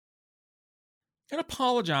and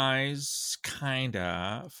apologize,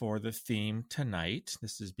 kinda, for the theme tonight.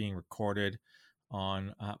 This is being recorded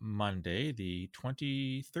on Monday, the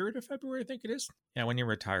 23rd of February, I think it is. Yeah, when you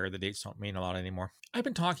retire, the dates don't mean a lot anymore. I've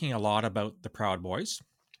been talking a lot about the Proud Boys.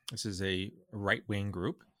 This is a right-wing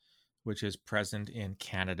group which is present in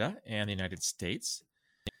Canada and the United States.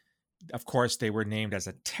 Of course, they were named as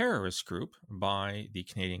a terrorist group by the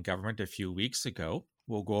Canadian government a few weeks ago.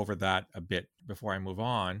 We'll go over that a bit before I move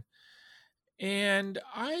on. And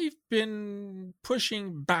I've been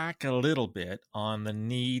pushing back a little bit on the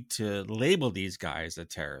need to label these guys a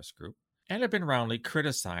terrorist group, and I've been roundly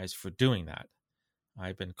criticized for doing that.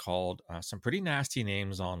 I've been called some pretty nasty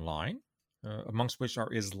names online, amongst which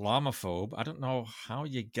are Islamophobe. I don't know how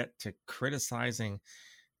you get to criticizing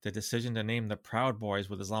the decision to name the Proud Boys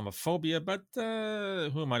with Islamophobia, but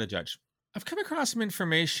who am I to judge? I've come across some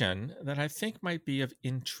information that I think might be of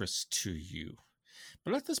interest to you.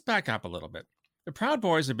 But let's back up a little bit. The Proud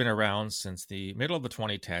Boys have been around since the middle of the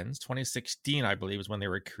 2010s. 2016, I believe, is when they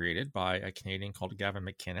were created by a Canadian called Gavin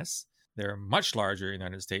McInnes. They're much larger in the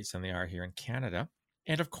United States than they are here in Canada.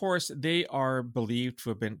 And of course, they are believed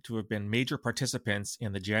to have been major participants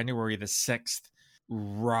in the January the 6th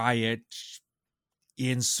riot,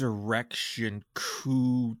 insurrection,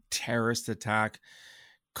 coup, terrorist attack,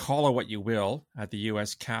 call it what you will, at the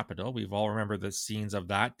U.S. Capitol. We've all remembered the scenes of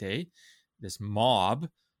that day. This mob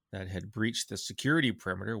that had breached the security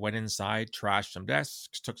perimeter went inside, trashed some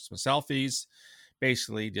desks, took some selfies,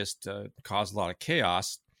 basically just caused a lot of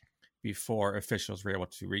chaos before officials were able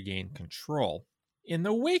to regain control. In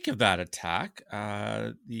the wake of that attack,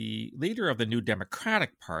 the leader of the New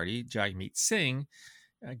Democratic Party, Jagmeet Singh,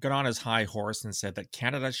 got on his high horse and said that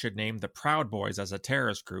Canada should name the Proud Boys as a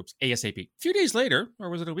terrorist group ASAP. A few days later, or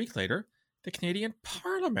was it a week later, the Canadian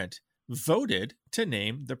Parliament voted to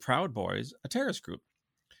name the Proud Boys a terrorist group,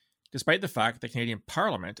 despite the fact the Canadian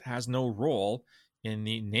Parliament has no role in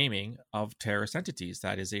the naming of terrorist entities.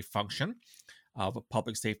 That is a function of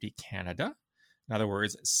Public Safety Canada. In other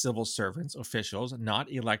words, civil servants, officials,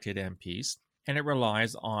 not elected MPs, and it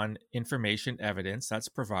relies on information evidence that's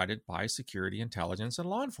provided by security, intelligence, and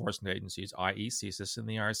law enforcement agencies, i.e. CSIS and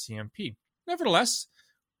the RCMP. Nevertheless,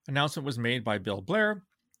 an announcement was made by Bill Blair,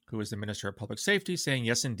 who is the Minister of Public Safety, saying,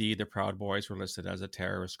 yes, indeed, the Proud Boys were listed as a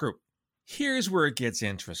terrorist group. Here's where it gets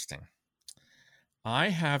interesting. I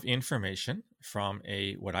have information from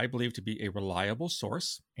what I believe to be a reliable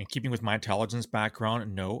source. And keeping with my intelligence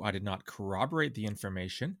background, no, I did not corroborate the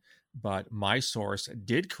information, but my source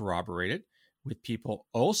did corroborate it with people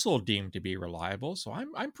also deemed to be reliable. So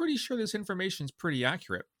I'm pretty sure this information is pretty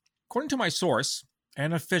accurate. According to my source,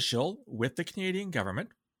 an official with the Canadian government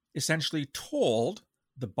essentially told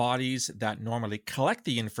the bodies that normally collect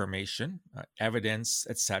the information, evidence,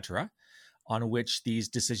 etc., on which these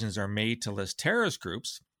decisions are made to list terrorist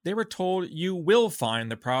groups, they were told, you will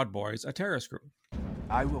find the Proud Boys a terrorist group.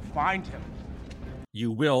 I will find him.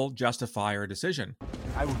 You will justify your decision.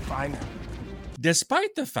 I will find him.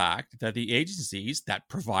 Despite the fact that the agencies that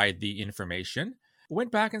provide the information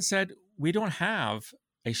went back and said, we don't have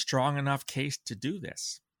a strong enough case to do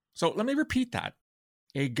this. So let me repeat that.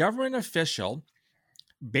 A government official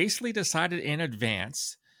basically decided in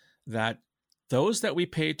advance that those that we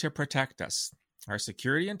paid to protect us, our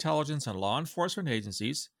security, intelligence, and law enforcement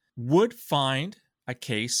agencies, would find a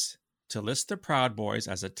case to list the Proud Boys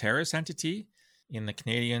as a terrorist entity in the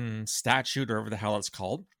Canadian statute, or whatever the hell it's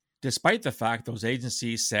called, despite the fact those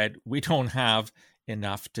agencies said we don't have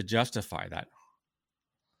enough to justify that.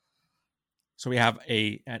 So we have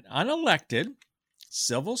an unelected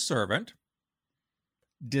civil servant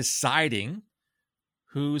deciding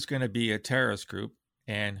who's going to be a terrorist group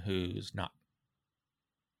and who's not.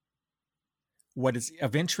 What is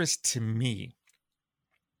of interest to me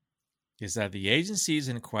is that the agencies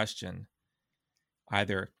in question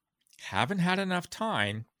either haven't had enough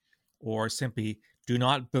time or simply do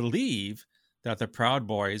not believe that the Proud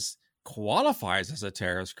Boys qualifies as a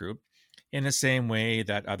terrorist group in the same way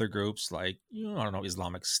that other groups like,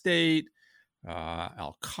 Islamic State,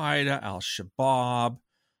 Al-Qaeda, Al-Shabaab,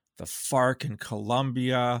 the FARC in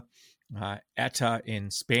Colombia, ETA in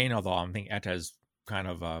Spain, although I think ETA is kind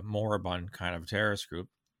of a moribund kind of terrorist group.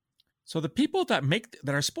 So the people that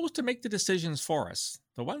are supposed to make the decisions for us,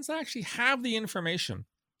 the ones that actually have the information,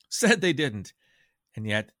 said they didn't. And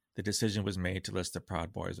yet the decision was made to list the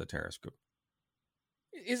Proud Boys as a terrorist group.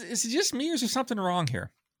 Is it just me, or is there something wrong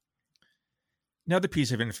here? Another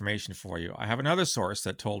piece of information for you. I have another source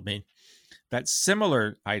that told me that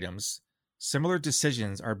similar items, similar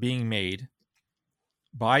decisions are being made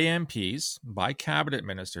by MPs, by cabinet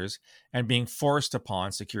ministers, and being forced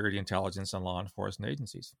upon security, intelligence, and law enforcement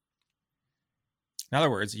agencies. In other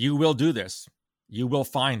words, you will do this. You will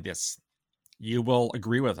find this. You will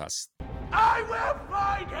agree with us. I will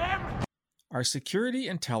find him! Our security,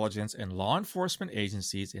 intelligence, and law enforcement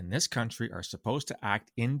agencies in this country are supposed to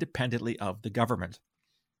act independently of the government.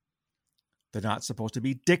 They're not supposed to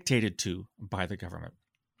be dictated to by the government.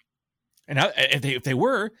 And if they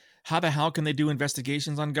were, how the hell can they do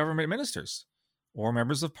investigations on government ministers or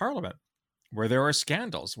members of parliament where there are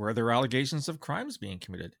scandals, where there are allegations of crimes being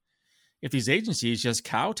committed? If these agencies just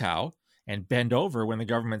kowtow and bend over when the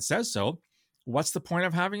government says so, what's the point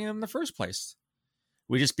of having them in the first place?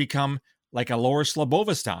 We just become like a lower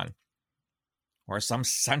Slobovistan or some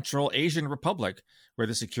Central Asian republic where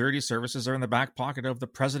the security services are in the back pocket of the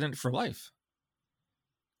president for life.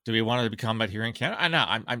 Do we want to become that here in Canada?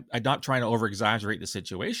 I'm not trying to over-exaggerate the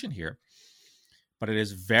situation here, but it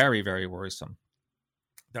is very, very worrisome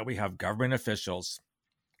that we have government officials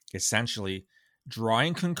essentially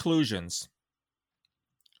drawing conclusions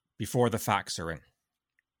before the facts are in.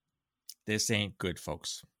 This ain't good,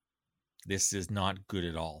 folks. This is not good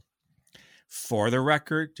at all. For the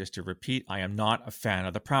record, just to repeat, I am not a fan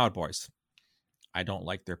of the Proud Boys. I don't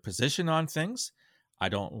like their position on things. I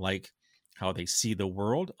don't like how they see the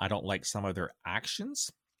world. I don't like some of their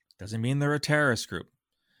actions. Doesn't mean they're a terrorist group.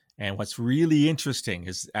 And what's really interesting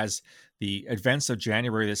is as the events of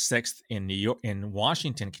January the 6th in New York, in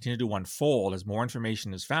Washington continue to unfold, as more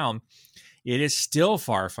information is found, it is still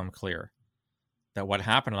far from clear that what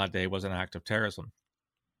happened on that day was an act of terrorism.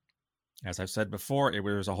 As I've said before, it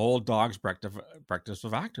was a whole dog's breakfast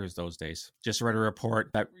of actors those days. Just read a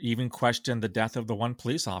report that even questioned the death of the one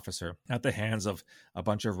police officer at the hands of a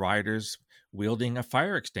bunch of rioters wielding a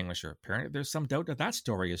fire extinguisher. Apparently, there's some doubt that that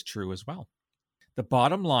story is true as well. The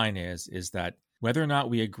bottom line is that whether or not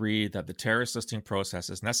we agree that the terrorist listing process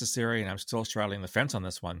is necessary, and I'm still straddling the fence on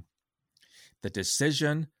this one, the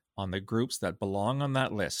decision on the groups that belong on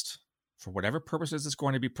that list, for whatever purposes it's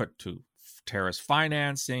going to be put to, terrorist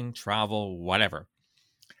financing, travel, whatever,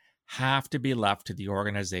 have to be left to the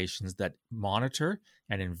organizations that monitor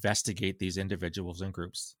and investigate these individuals and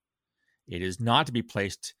groups. It is not to be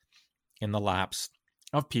placed in the laps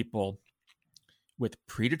of people with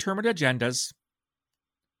predetermined agendas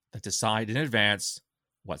that decide in advance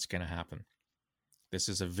what's going to happen. This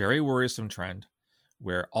is a very worrisome trend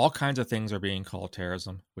where all kinds of things are being called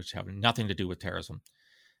terrorism, which have nothing to do with terrorism.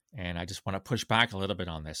 And I just want to push back a little bit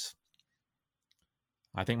on this.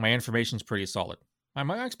 I think my information is pretty solid.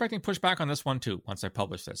 I'm expecting pushback on this one too once I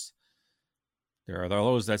publish this. There are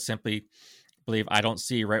those that simply believe I don't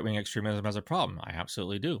see right-wing extremism as a problem. I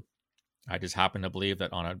absolutely do. I just happen to believe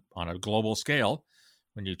that on a global scale,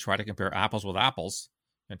 when you try to compare apples with apples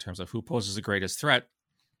in terms of who poses the greatest threat,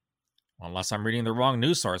 unless I'm reading the wrong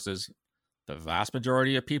news sources, the vast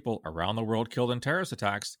majority of people around the world killed in terrorist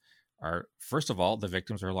attacks are, first of all, the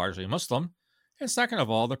victims are largely Muslim, and second of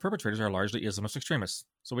all, the perpetrators are largely Islamist extremists.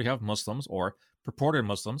 So we have Muslims or purported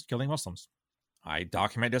Muslims killing Muslims. I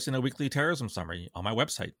document this in a weekly terrorism summary on my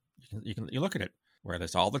website. You look at it, where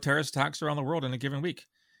there's all the terrorist attacks around the world in a given week.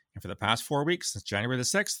 And for the past 4 weeks, since January the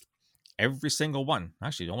 6th, every single one,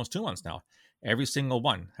 actually almost 2 months now, every single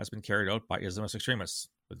one has been carried out by Islamist extremists,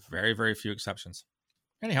 with very, very few exceptions.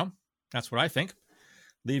 Anyhow, that's what I think.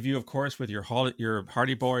 Leave you, of course, with your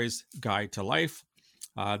Hardy Boys Guide to Life.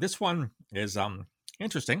 This one is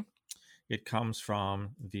interesting. It comes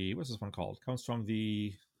from what's this one called? It comes from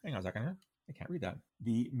hang on a second here. I can't read that.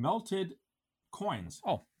 The Melted Coins.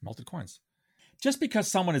 Oh, Melted Coins. Just because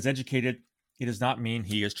someone is educated, it does not mean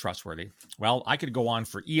he is trustworthy. Well, I could go on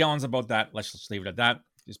for eons about that. Let's just leave it at that.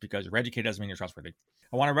 Just because you're educated doesn't mean you're trustworthy.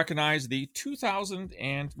 I want to recognize the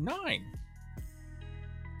 2009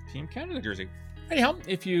 Team Canada jersey. Anyhow,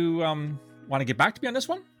 if you want to get back to me on this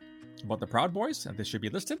one, about the Proud Boys, and this should be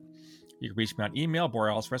listed, you can reach me on email,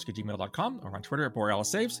 borealisrescue@gmail.com, or on Twitter at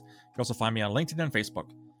BorealisSaves. You can also find me on LinkedIn and Facebook.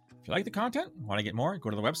 If you like the content, want to get more,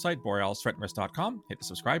 go to the website, borealisthreatandrisk.com, hit the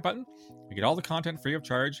subscribe button. You get all the content free of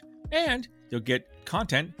charge, and you'll get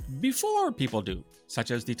content before people do,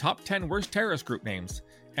 such as the top 10 worst terrorist group names,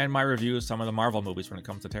 and my review of some of the Marvel movies when it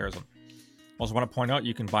comes to terrorism. Also want to point out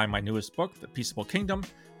you can buy my newest book, The Peaceable Kingdom,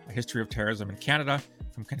 A History of Terrorism in Canada,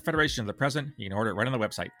 from Confederation to the Present. You can order it right on the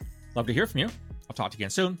website. Love to hear from you. I'll talk to you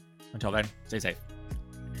again soon. Until then, stay safe.